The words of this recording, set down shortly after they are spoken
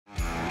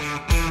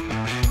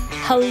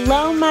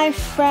Hello, my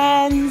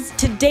friends.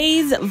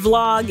 Today's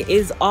vlog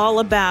is all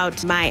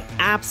about my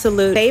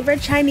absolute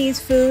favorite Chinese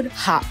food,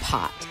 hot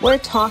pot. We're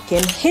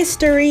talking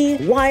history,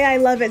 why I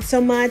love it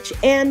so much,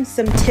 and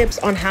some tips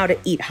on how to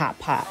eat hot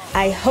pot.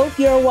 I hope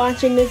you're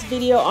watching this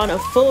video on a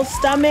full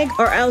stomach,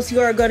 or else you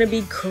are going to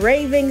be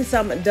craving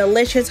some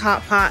delicious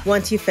hot pot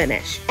once you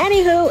finish.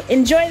 Anywho,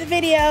 enjoy the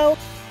video.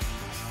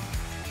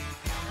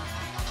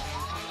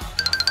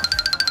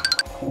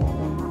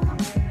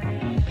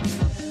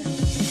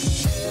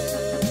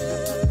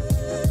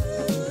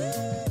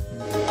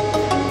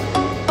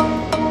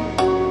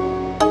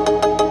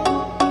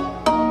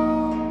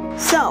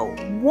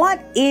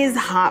 What is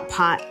hot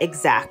pot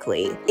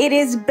exactly? It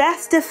is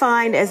best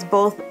defined as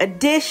both a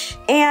dish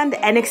and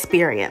an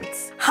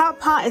experience. Hot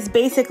pot is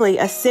basically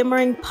a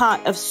simmering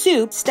pot of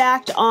soup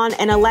stacked on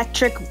an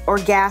electric or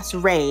gas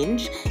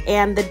range,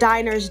 and the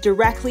diners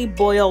directly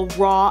boil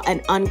raw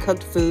and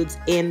uncooked foods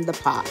in the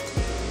pot.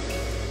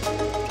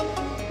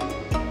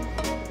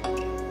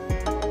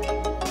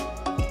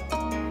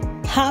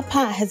 Hot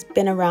pot has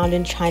been around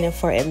in China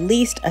for at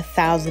least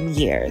 1,000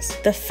 years.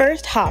 The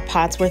first hot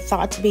pots were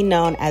thought to be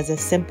known as a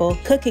simple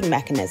cooking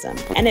mechanism,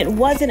 and it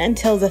wasn't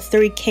until the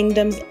Three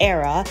Kingdoms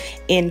era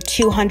in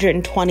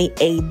 220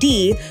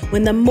 AD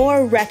when the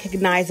more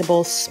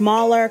recognizable,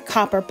 smaller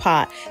copper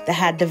pot that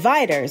had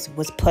dividers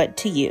was put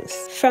to use.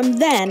 From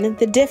then,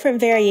 the different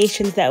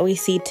variations that we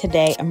see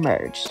today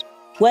emerged.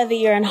 Whether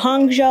you're in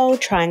Hangzhou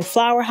trying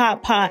flour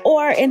hot pot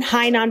or in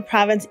Hainan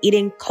province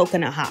eating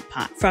coconut hot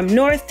pot. From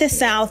north to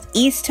south,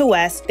 east to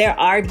west, there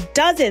are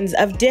dozens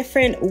of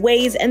different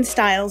ways and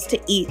styles to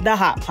eat the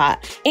hot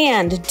pot.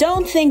 And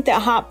don't think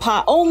that hot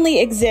pot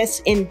only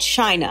exists in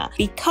China,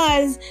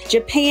 because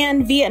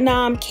Japan,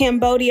 Vietnam,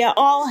 Cambodia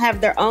all have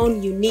their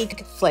own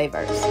unique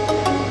flavors.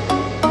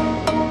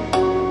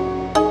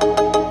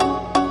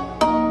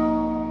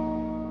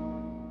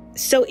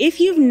 So if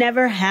you've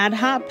never had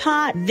hot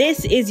pot,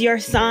 this is your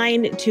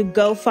sign to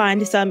go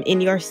find some in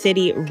your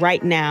city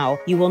right now.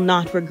 You will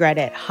not regret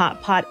it.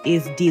 Hot pot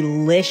is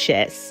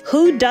delicious.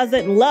 Who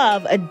doesn't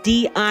love a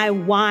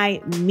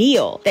DIY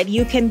meal that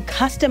you can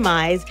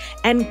customize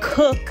and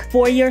cook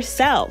for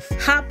yourself?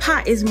 Hot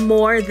pot is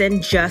more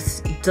than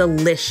just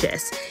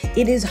delicious.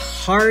 It is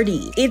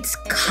hearty. It's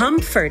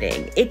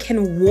comforting. It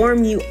can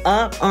warm you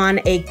up on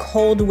a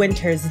cold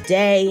winter's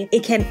day.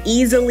 It can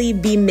easily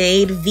be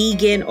made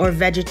vegan or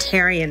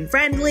vegetarian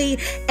friendly,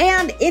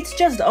 and it's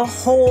just a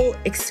whole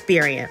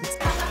experience. So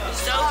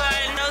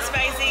good, no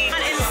spicy,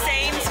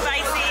 insane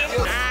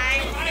spicy.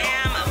 I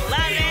am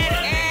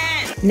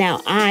loving it. Now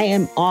I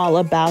am all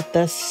about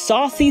the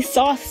saucy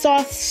sauce.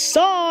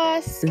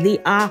 The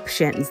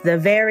options, the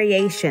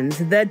variations,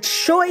 the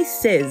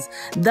choices,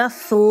 the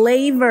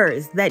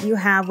flavors that you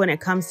have when it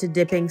comes to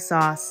dipping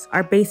sauce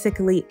are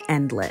basically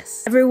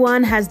endless.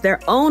 Everyone has their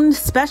own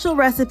special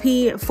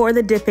recipe for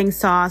the dipping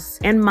sauce,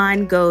 and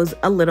mine goes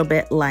a little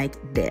bit like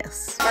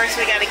this. First,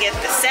 we gotta get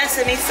the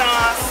sesame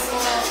sauce,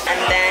 and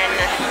then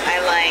I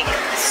like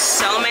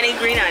so many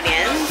green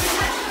onions,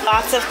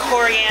 lots of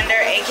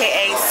coriander,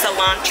 aka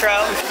cilantro,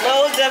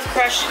 loads of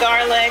crushed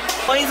garlic,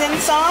 hoisin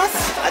sauce,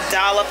 a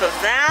dollop of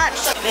that.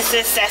 This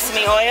is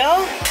sesame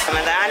oil, some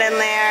of that in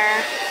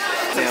there.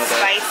 Some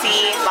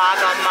spicy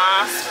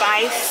lagoma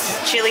spice,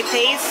 chili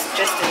paste,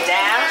 just a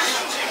dash.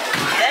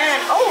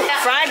 Then,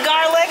 fried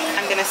garlic.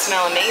 I'm gonna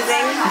smell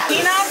amazing.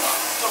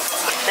 Peanuts.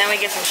 Then we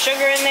get some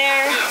sugar in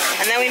there,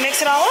 and then we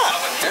mix it all up.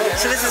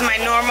 So this is my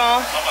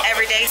normal,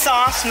 everyday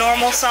sauce,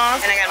 normal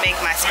sauce, and I gotta make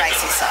my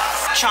spicy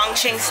sauce.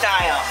 Chongqing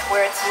style,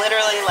 where it's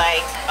literally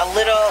like a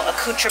little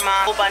accoutrement,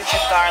 a whole bunch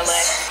of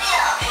garlic,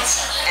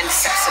 and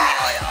sesame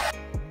oil.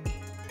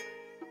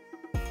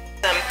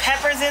 Some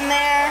peppers in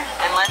there,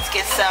 and let's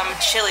get some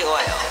chili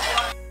oil.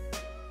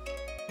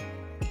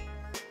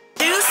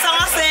 2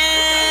 sauces!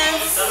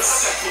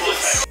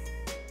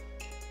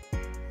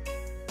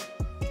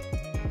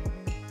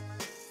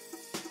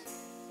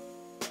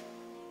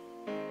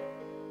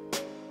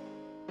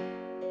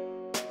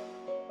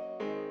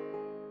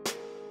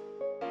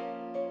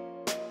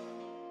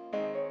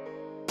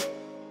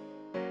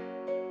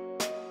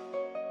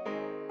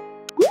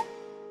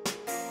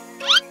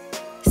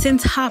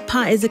 Since hot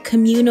pot is a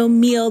communal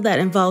meal that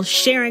involves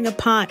sharing a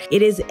pot,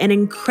 it is an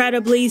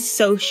incredibly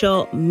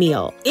social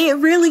meal. It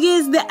really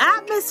is the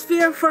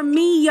atmosphere for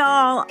me,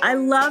 y'all. I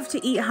love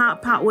to eat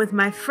hot pot with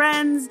my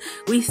friends.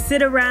 We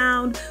sit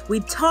around, we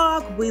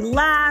talk, we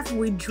laugh,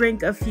 we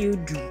drink a few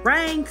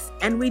drinks,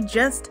 and we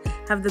just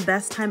have the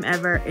best time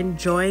ever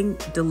enjoying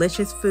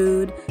delicious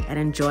food and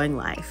enjoying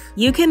life.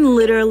 You can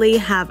literally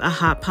have a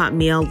hot pot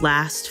meal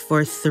last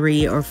for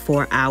 3 or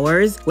 4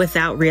 hours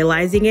without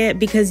realizing it,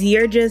 because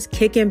you're just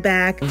kicking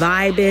back,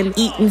 vibing,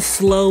 eating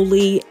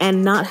slowly,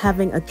 and not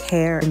having a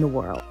care in the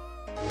world.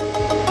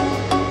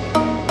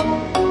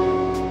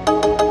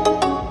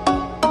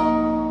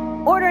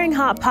 Ordering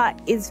hot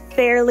pot is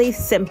fairly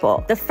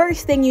simple. The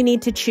first thing you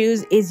need to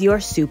choose is your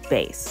soup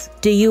base.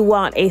 Do you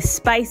want a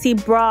spicy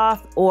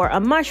broth or a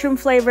mushroom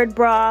flavored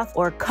broth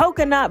or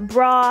coconut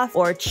broth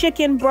or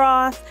chicken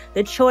broth?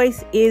 The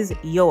choice is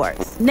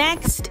yours.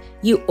 Next,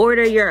 you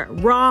order your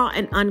raw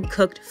and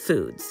uncooked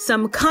foods.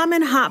 Some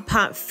common hot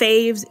pot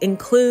faves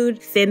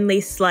include thinly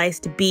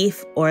sliced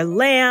beef or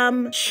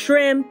lamb,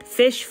 shrimp,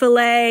 fish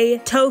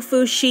fillet,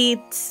 tofu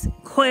sheets,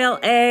 quail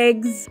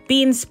eggs,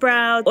 bean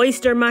sprouts,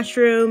 oyster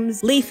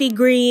mushrooms, leafy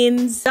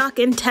greens, duck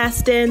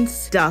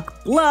intestines,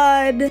 duck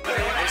blood. It's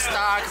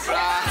duck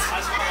blood.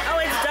 Oh,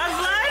 it's duck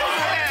blood?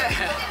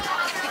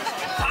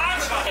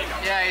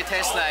 Yeah, it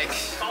tastes like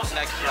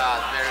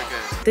blood. Very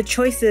good. The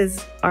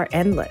choices are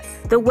endless.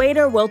 The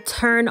waiter will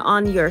turn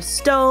on your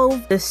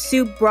stove. The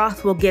soup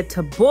broth will get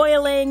to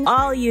boiling.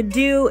 All you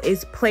do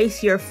is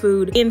place your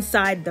food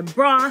inside the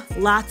broth.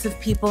 Lots of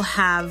people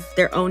have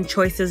their own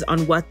choices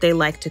on what they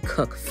like to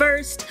cook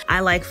first. I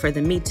like for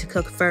the meat to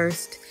cook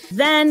first.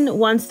 Then,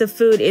 once the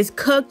food is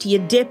cooked, you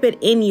dip it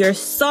in your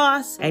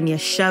sauce and you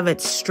shove it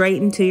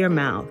straight into your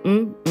mouth.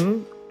 Nothing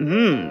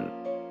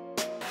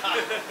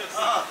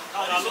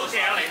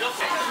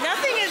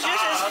is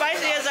just as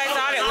spicy as I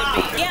thought it would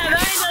be. Yeah,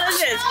 very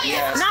delicious.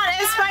 Yes. Not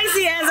as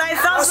spicy as I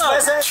thought so.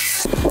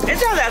 It's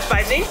not that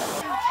spicy. Woo.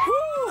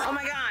 Oh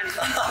my god.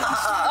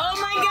 Oh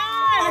my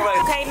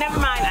god. Okay, never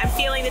mind. I'm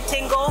feeling the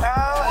tingle.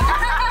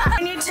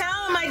 Can you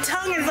tell my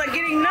tongue is like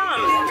getting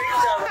numb?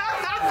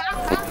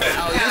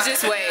 Oh, you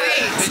just wait.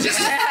 You just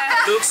wait.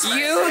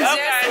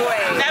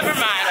 Never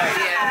mind.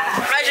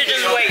 Yeah. I should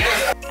just wait.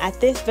 At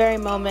this very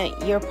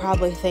moment, you're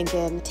probably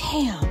thinking,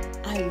 damn,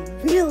 I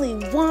really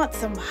want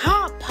some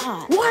hot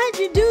pot. Why'd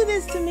you do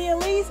this to me,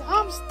 Aleese?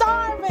 I'm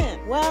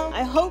starving. Well,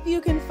 I hope you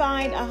can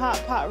find a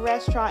hot pot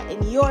restaurant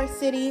in your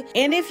city.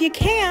 And if you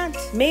can't,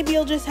 maybe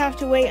you'll just have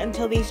to wait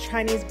until these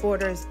Chinese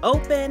borders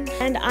open.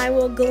 And I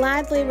will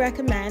gladly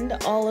recommend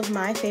all of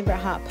my favorite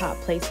hot pot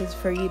places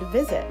for you to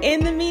visit.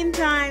 In the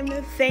meantime,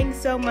 thanks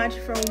so much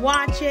for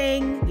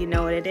watching. You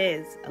know what it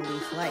is.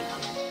 Aleese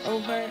Lightyear.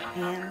 Over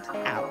and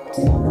out.